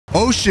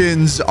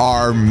Oceans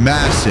are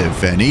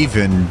massive and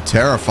even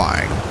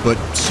terrifying, but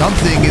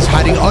something is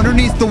hiding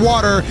underneath the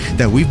water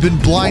that we've been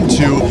blind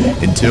to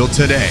until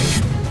today.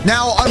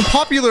 Now,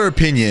 unpopular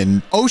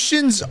opinion,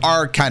 oceans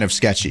are kind of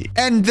sketchy.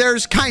 And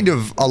there's kind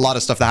of a lot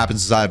of stuff that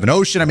happens inside of an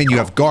ocean. I mean, you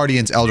have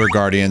guardians, elder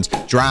guardians,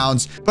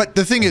 drowns. But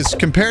the thing is,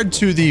 compared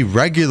to the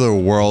regular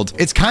world,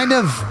 it's kind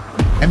of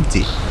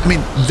empty. I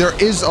mean, there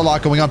is a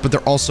lot going on, but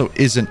there also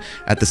isn't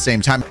at the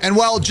same time. And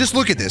well, just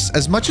look at this.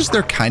 As much as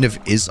there kind of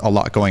is a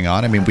lot going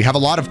on, I mean, we have a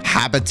lot of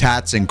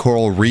habitats and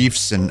coral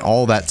reefs and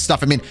all that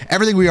stuff. I mean,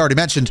 everything we already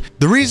mentioned.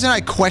 The reason I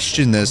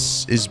question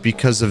this is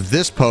because of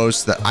this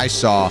post that I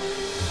saw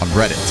on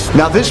Reddit.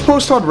 Now, this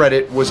post on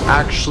Reddit was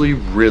actually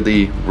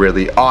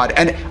really odd.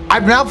 And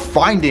I'm now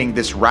finding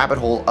this rabbit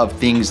hole of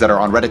things that are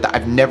on Reddit that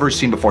I've never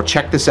seen before.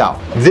 Check this out.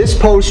 This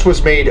post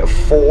was made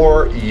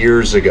 4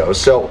 years ago.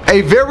 So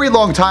a very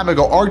long time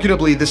ago.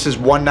 Arguably, this is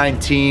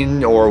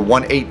 119 or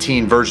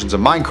 118 versions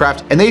of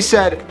Minecraft. And they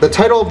said, the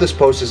title of this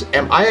post is,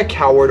 "Am I a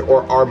coward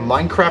or are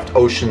Minecraft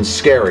oceans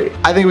scary?"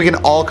 I think we can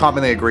all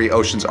commonly agree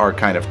oceans are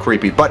kind of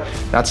creepy, but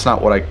that's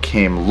not what I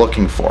came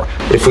looking for.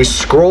 If we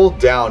scroll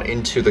down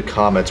into the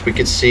comments, we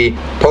can see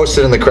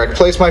posted in the correct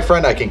place, my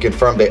friend. I can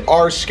confirm they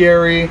are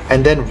scary.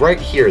 And then right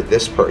here,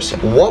 this person.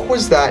 What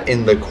was that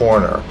in the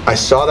corner? I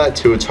saw that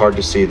too. It's hard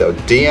to see though.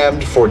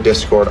 DM'd for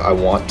Discord. I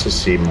want to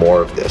see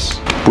more of this.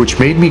 Which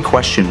made me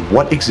question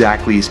what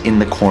exactly is in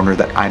the corner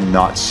that I'm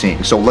not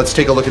seeing. So let's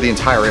take a look at the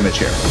entire image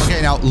here.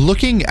 Okay, now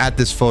looking at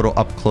this photo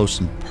up close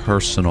and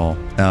personal,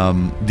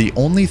 the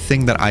only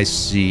thing that I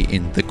see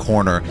in the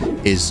corner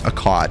is a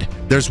cod.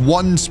 There's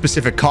one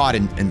specific cod,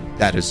 and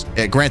that is,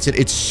 granted,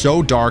 it's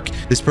so dark.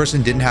 This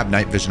person didn't have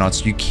night vision on,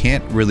 so you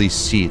can't really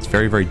see. It's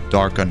very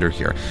dark under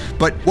here.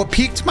 But what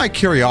piqued my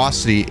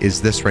curiosity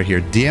is this right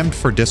here. DM'd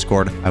for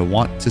Discord. I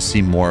want to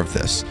see more of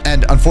this.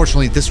 And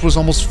unfortunately, this was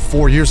almost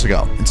 4 years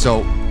ago. And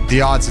so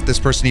the odds that this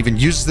person even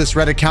uses this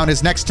Reddit account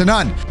is next to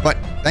none. But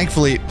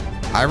thankfully,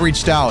 I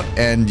reached out,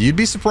 and you'd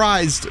be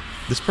surprised,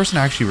 this person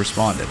actually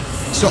responded.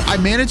 So I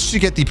managed to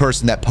get the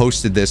person that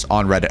posted this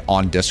on Reddit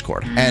on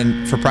Discord.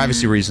 And for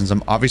privacy reasons,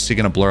 I'm obviously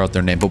going to blur out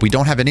their name, but we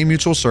don't have any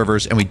mutual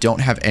servers and we don't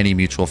have any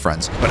mutual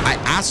friends. But I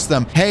asked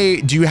them,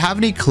 hey, do you have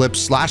any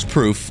clips /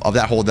 proof of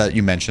that hole that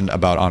you mentioned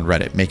about on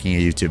Reddit making a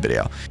YouTube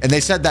video? And they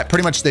said that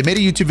pretty much they made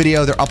a YouTube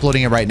video. They're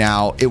uploading it right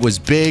now. It was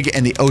big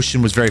and the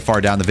ocean was very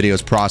far down. The video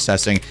is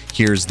processing.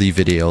 Here's the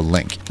video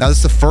link. Now, this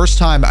is the first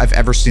time I've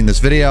ever seen this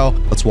video.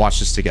 Let's watch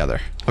this together.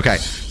 Okay,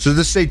 so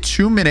this is a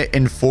 2-minute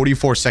and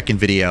 44-second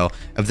video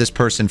of this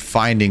person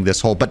finding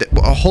this hole. But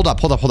hold up.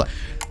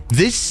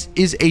 This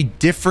is a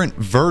different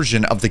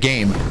version of the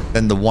game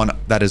than the one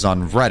that is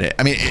on Reddit.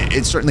 I mean,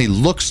 it certainly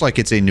looks like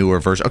it's a newer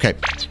version. Okay,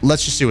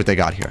 let's just see what they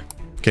got here.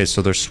 Okay,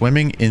 so they're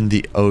swimming in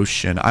the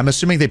ocean. I'm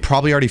assuming they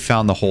probably already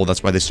found the hole.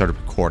 That's why they started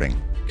recording.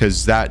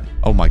 Because that...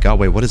 Oh my god,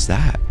 wait, what is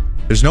that?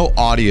 There's no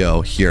audio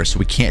here, so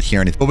we can't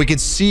hear anything. But we can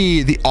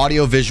see the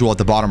audio visual at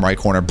the bottom right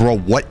corner. Bro,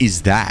 what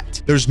is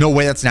that? There's no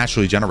way that's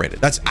naturally generated.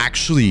 That's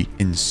actually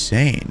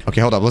insane.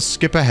 Okay, hold up. Let's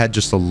skip ahead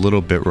just a little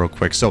bit real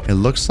quick. So it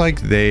looks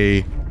like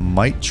they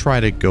might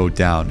try to go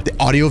down. The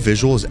audio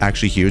visual is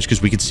actually huge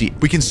because we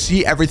can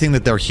see everything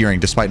that they're hearing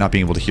despite not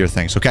being able to hear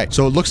things. Okay,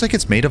 so it looks like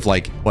it's made of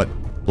like, what?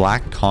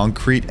 Black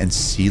concrete and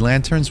sea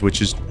lanterns,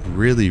 which is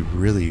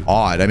really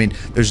odd. I mean,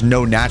 there's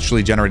no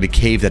naturally generated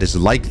cave that is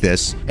like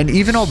this. And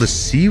even all the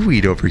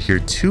seaweed over here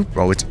too,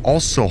 bro, it's all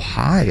so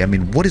high. I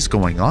mean, what is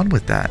going on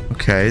with that?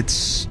 Okay,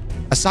 it's...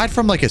 Aside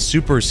from like a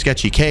super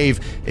sketchy cave,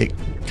 it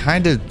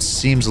kind of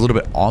seems a little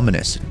bit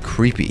ominous and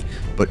creepy.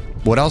 But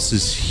what else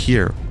is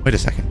here? Wait a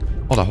second.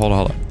 Hold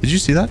on. Did you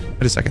see that?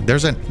 Wait a second.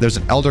 There's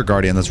an elder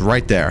guardian that's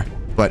right there,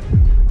 but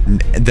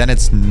then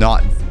it's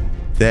not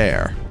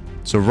there.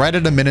 So right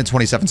at 1 minute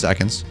 27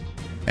 seconds,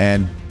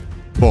 and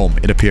boom,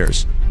 it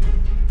appears.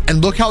 And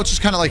look how it's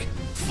just kind of like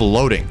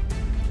floating.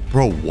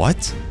 Bro,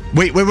 what?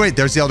 Wait.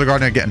 There's the elder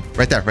guardian again.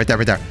 Right there.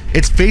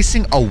 It's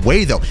facing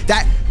away though.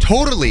 That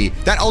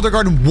elder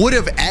guardian would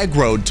have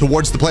aggroed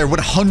towards the player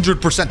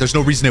 100%. There's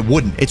no reason it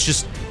wouldn't. It's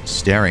just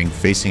staring,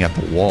 facing at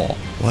the wall.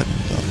 What in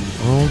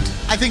the world?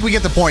 I think we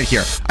get the point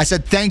here. I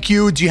said, thank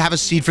you. Do you have a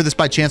seed for this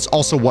by chance?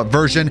 Also, what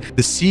version?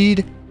 The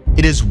seed,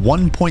 it is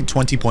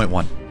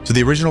 1.20.1. So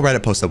the original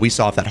Reddit post that we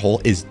saw of that hole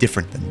is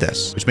different than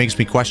this, which makes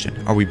me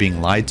question, are we being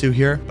lied to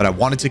here? But I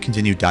wanted to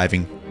continue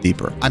diving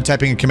deeper. I'm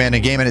typing a command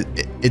in game and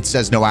it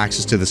says no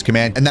access to this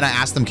command. And then I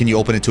asked them, can you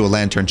open it to a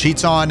lantern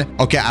cheats on?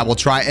 Okay, I will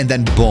try. And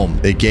then boom,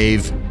 they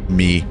gave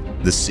me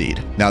the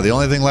seed. Now, the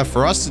only thing left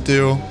for us to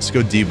do is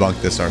go debunk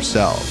this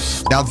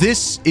ourselves. Now,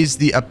 this is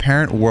the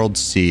apparent world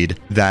seed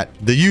that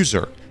the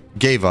user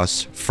gave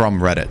us from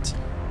Reddit,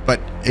 but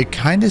it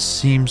kind of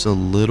seems a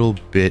little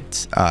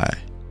bit,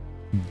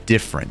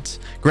 different.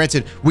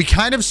 Granted, we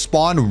kind of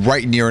spawned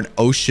right near an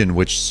ocean,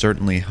 which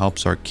certainly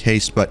helps our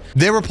case, but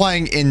they were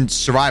playing in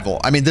survival.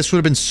 I mean, this would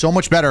have been so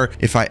much better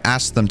if I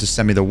asked them to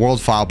send me the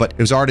world file, but it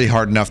was already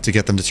hard enough to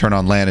get them to turn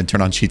on land and turn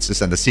on cheats to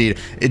send the seed.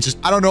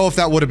 I don't know if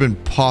that would have been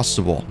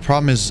possible. The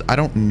problem is, I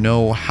don't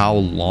know how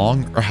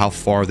long or how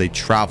far they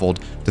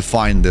traveled to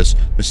find this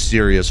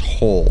mysterious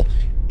hole.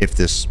 if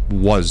this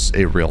was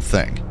a real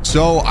thing.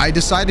 So I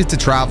decided to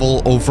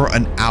travel over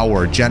an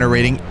hour,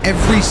 generating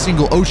every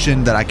single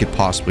ocean that I could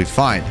possibly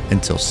find,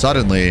 until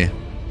suddenly,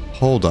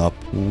 hold up,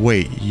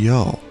 wait,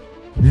 yo.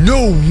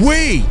 No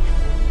way!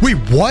 Wait,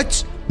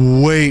 what?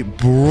 Wait,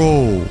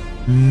 bro.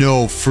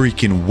 No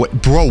freaking way.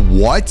 Bro,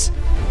 what?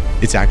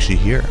 It's actually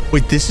here.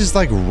 Wait, this is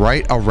like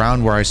right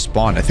around where I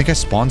spawned. I think I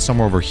spawned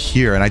somewhere over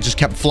here and I just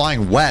kept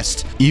flying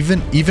west.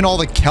 Even all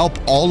the kelp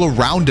all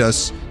around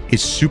us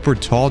is super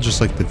tall,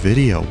 just like the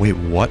video. Wait,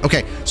 what?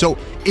 Okay, so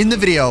in the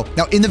video,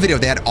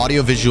 they had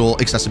audio visual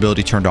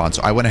accessibility turned on.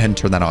 So I went ahead and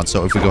turned that on.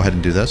 So if we go ahead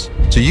and do this,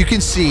 so you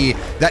can see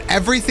that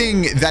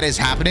everything that is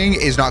happening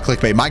is not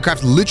clickbait.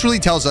 Minecraft literally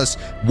tells us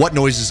what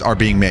noises are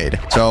being made.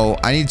 So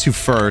I need to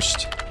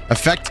first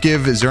effect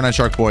give 09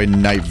 Shark Boy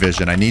night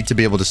vision. I need to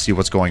be able to see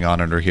what's going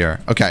on under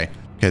here. Okay,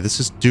 this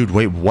is, dude,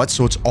 wait, what?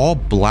 So it's all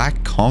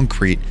black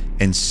concrete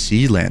and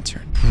sea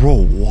lantern.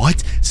 Bro,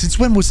 what? Since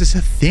when was this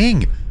a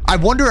thing? I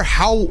wonder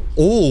how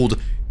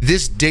old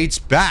this dates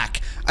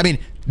back. I mean,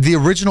 the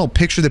original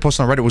picture they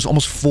posted on Reddit was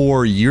almost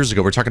 4 years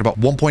ago. We're talking about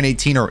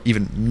 1.18 or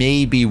even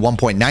maybe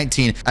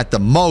 1.19 at the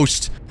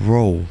most.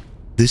 Bro,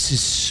 this is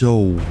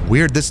so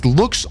weird. This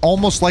looks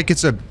almost like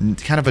it's a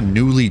kind of a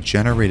newly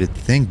generated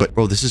thing, but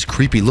bro, this is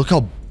creepy. Look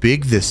how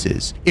big this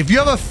is. If you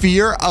have a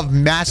fear of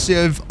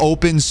massive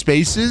open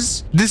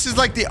spaces, this is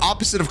like the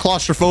opposite of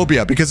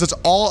claustrophobia because it's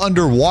all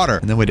underwater.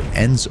 And then it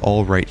ends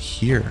all right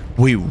here.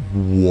 Wait,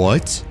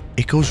 what?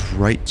 It goes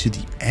right to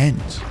the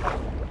end.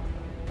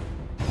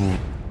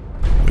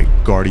 Wait,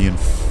 Guardian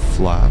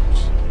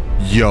flaps.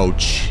 Yo,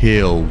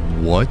 chill.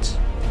 What?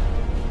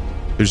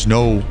 There's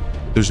no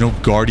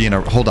Guardian.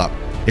 Hold up.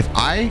 If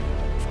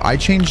I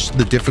change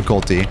the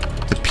difficulty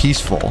to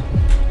peaceful.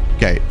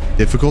 Okay,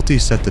 difficulty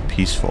is set to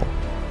peaceful,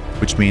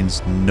 which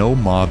means no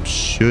mob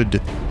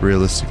should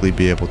realistically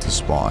be able to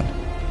spawn.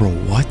 Bro,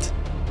 what?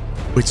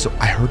 Wait, so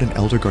I heard an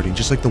Elder Guardian,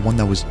 just like the one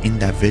that was in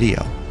that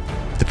video.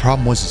 The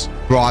problem was,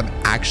 bro, I'm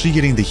actually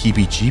getting the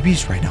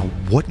heebie-jeebies right now.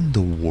 What in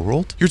the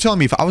world? You're telling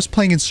me if I was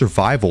playing in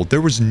survival,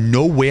 there was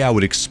no way I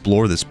would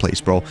explore this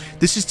place, bro.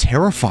 This is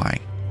terrifying.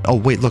 Oh,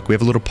 wait, look, we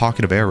have a little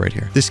pocket of air right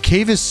here. This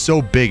cave is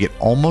so big, it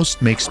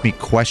almost makes me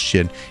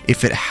question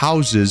if it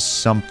houses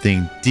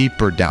something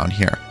deeper down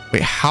here.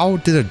 Wait, how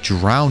did a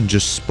drown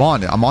just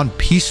spawn? I'm on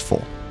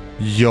peaceful.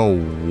 Yo,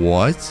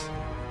 what?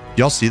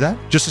 Y'all see that?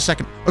 Just a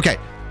second. Okay.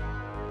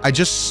 I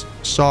just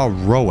saw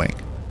rowing.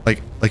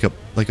 Like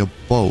a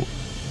boat.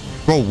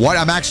 Bro, what?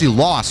 I'm actually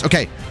lost.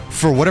 Okay.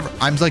 For whatever,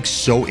 I'm like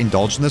so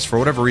indulged in this. For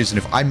whatever reason,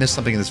 if I missed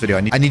something in this video,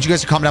 I need you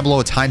guys to comment down below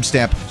a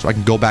timestamp so I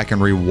can go back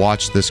and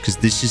rewatch this because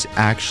this is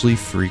actually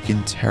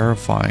freaking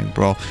terrifying,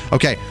 bro.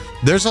 Okay.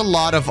 There's a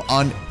lot of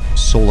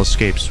soul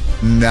escapes.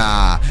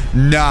 Nah,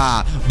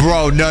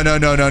 bro,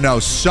 no.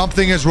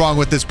 Something is wrong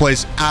with this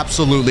place.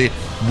 Absolutely.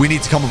 We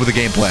need to come up with a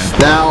game plan.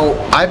 Now,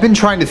 I've been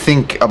trying to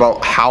think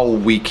about how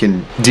we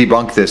can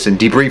debunk this and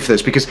debrief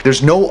this because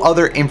there's no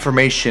other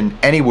information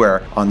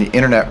anywhere on the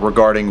internet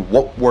regarding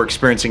what we're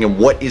experiencing and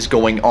what is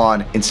going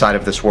on inside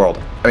of this world.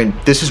 I mean,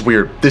 this is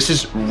weird. This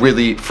is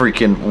really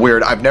freaking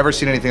weird. I've never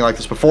seen anything like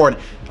this before, and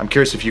I'm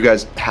curious if you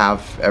guys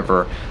have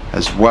ever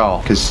as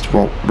well, because,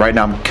 well, right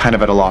now I'm kind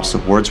of at a loss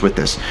of words with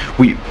this.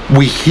 We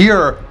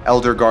hear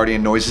Elder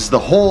Guardian noises. The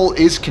hole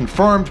is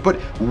confirmed, but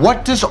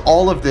what does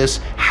all of this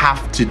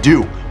have to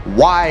do?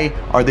 Why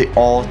are they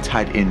all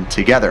tied in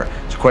together?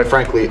 So quite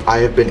frankly, I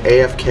have been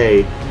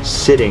AFK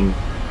sitting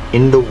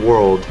in the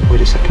world.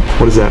 Wait a second.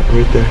 What is that?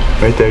 Right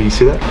there. Right there. You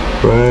see that?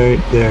 Right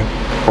there.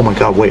 Oh my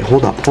God. Wait,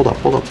 hold up,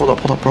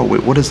 bro.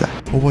 Wait, what is that?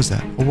 What was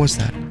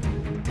that?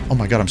 Oh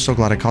my God, I'm so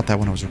glad I caught that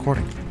when I was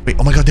recording. Wait,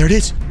 oh my God, there it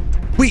is.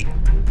 Wait.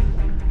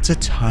 It's a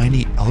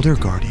tiny Elder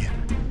Guardian.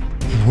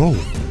 Bro.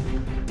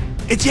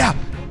 It's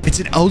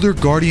an Elder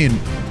Guardian.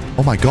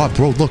 Oh my God,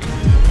 bro, look.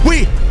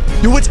 Wait,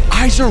 yo, its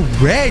eyes are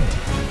red.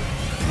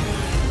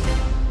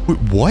 Wait,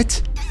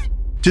 what?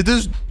 Did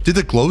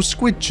the glow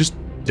squid just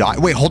die?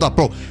 Wait, hold up,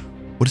 bro.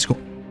 What is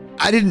going on?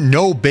 I didn't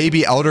know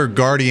baby Elder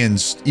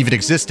Guardians even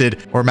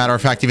existed, or matter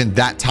of fact, even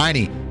that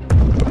tiny.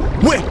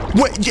 Wait,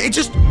 it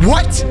just,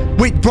 what?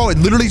 Wait, bro, it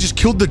literally just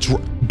killed the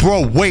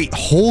bro, wait,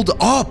 hold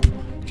up.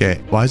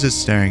 Okay, why is it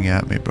staring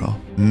at me, bro?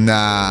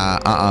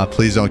 Nah,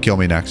 please don't kill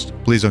me next.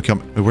 Please don't kill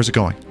me. Wait, where's it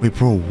going? Wait,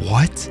 bro,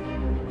 what?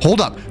 Hold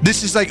up.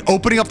 This is like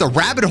opening up the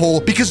rabbit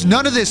hole because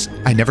none of this,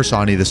 I never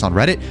saw any of this on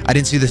Reddit. I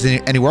didn't see this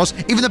anywhere else.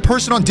 Even the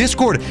person on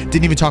Discord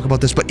didn't even talk about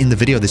this, but in the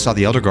video, they saw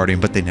the Elder Guardian,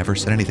 but they never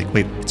said anything.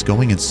 Wait, it's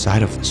going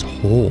inside of this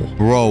hole.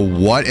 Bro,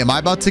 what? Am I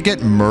about to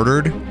get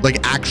murdered?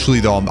 Like, actually,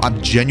 though,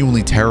 I'm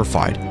genuinely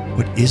terrified.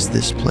 What is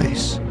this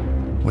place?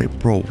 Wait,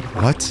 bro,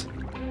 what?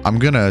 I'm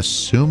gonna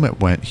assume it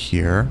went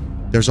here.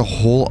 There's a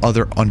whole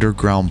other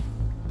underground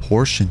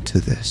portion to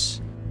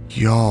this.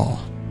 Y'all.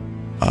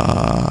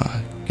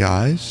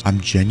 Guys, I'm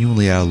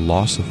genuinely at a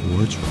loss of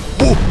words.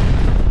 Oh!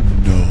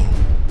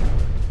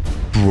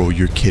 No. Bro,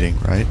 you're kidding,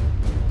 right?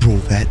 Bro,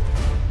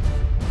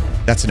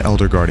 that's an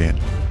Elder Guardian.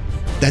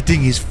 That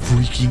thing is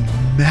freaking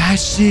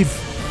massive.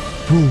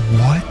 Bro,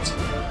 what?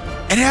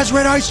 And it has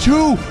red eyes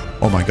too.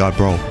 Oh my God,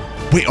 bro.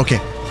 Wait, okay.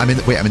 I'm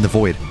in the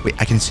void. Wait,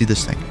 I can see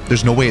this thing.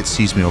 There's no way it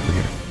sees me over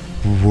here.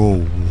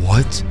 Bro,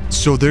 what?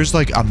 So there's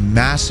like a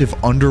massive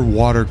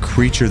underwater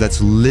creature that's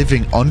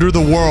living under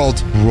the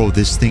world. Bro,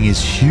 this thing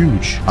is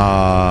huge.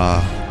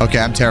 Okay,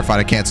 I'm terrified.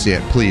 I can't see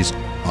it. Please.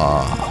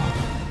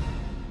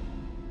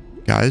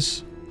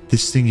 Guys,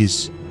 this thing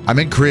is... I'm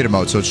in creative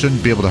mode, so it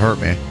shouldn't be able to hurt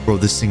me. Bro,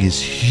 this thing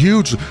is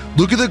huge.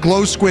 Look at the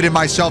glow squid in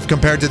myself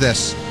compared to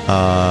this.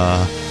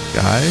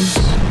 Guys,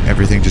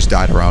 everything just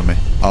died around me.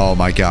 Oh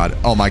my god.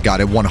 Oh my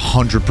god. It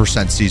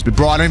 100% sees me.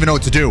 Bro, I don't even know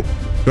what to do.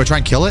 Do I try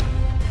and kill it?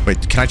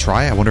 Wait, can I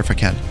try? I wonder if I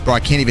can. Bro, I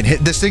can't even hit.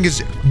 This thing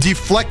is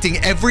deflecting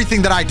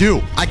everything that I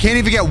do. I can't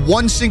even get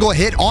one single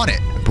hit on it.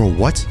 Bro,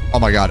 what? Oh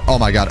my god. Oh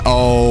my god.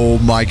 Oh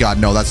my god.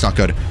 No, that's not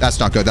good. That's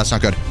not good. That's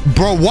not good.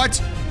 Bro,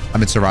 what?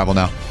 I'm in survival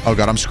now. Oh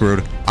god, I'm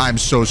screwed. I'm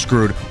so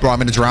screwed. Bro, I'm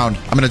gonna drown.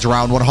 I'm gonna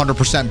drown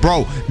 100%.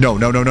 Bro, no,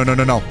 no, no, no, no,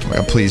 no, no. Oh my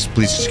god, please,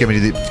 please just give me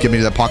to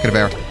that pocket of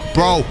air.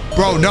 Bro,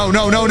 no,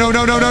 no, no, no, no,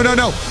 no, no, no, no,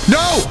 no.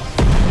 No!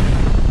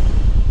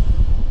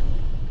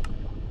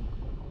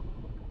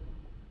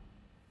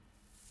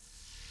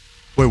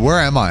 Wait, where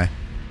am I?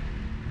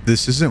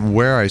 This isn't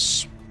where I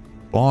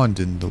spawned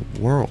in the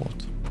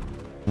world.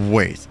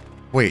 Wait.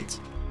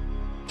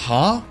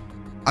 Huh?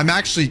 I'm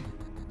actually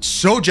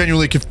so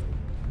genuinely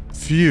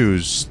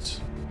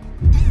confused.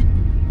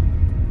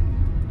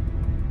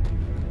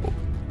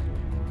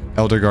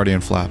 Elder Guardian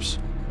flaps.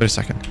 Wait a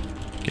second.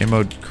 Game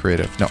mode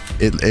creative. No,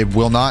 it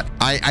will not.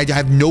 I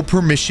have no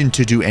permission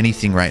to do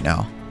anything right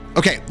now.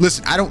 Okay,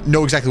 listen, I don't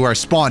know exactly where I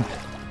spawned,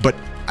 but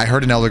I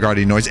heard an Elder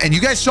Guardian noise, and you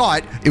guys saw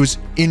it. It was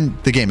in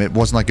the game. It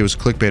wasn't like it was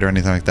clickbait or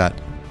anything like that.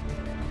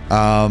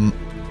 I'm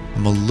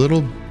a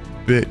little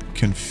bit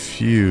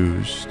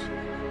confused.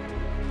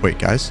 Wait,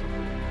 guys.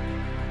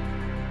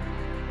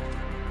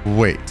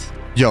 Wait.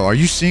 Yo, are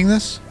you seeing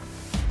this?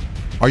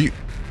 Are you...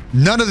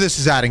 None of this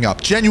is adding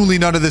up. Genuinely,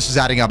 none of this is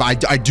adding up. I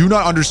do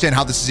not understand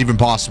how this is even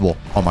possible.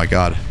 Oh my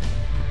god.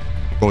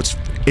 Bro,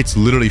 it's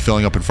literally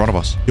filling up in front of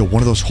us. Yo,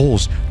 one of those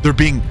holes. They're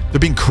being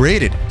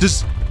created.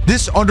 Does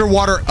this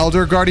underwater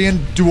Elder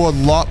Guardian do a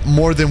lot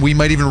more than we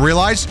might even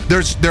realize?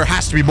 There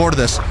has to be more to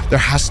this.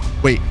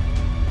 Wait.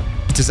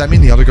 Does that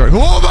mean the Elder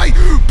Guardian? Oh my...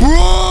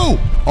 Bro!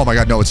 Oh my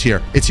god, no, it's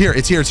here. It's here.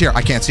 It's here. It's here.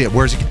 I can't see it.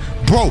 Where is it?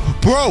 Bro!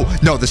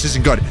 No, this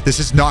isn't good. This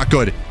is not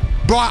good.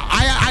 Bro,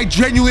 I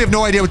genuinely have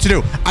no idea what to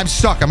do. I'm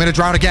stuck. I'm gonna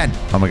drown again.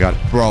 Oh my god.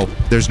 Bro,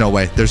 there's no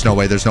way. There's no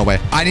way. There's no way.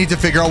 I need to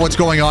figure out what's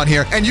going on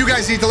here. And you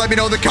guys need to let me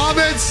know in the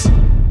comments.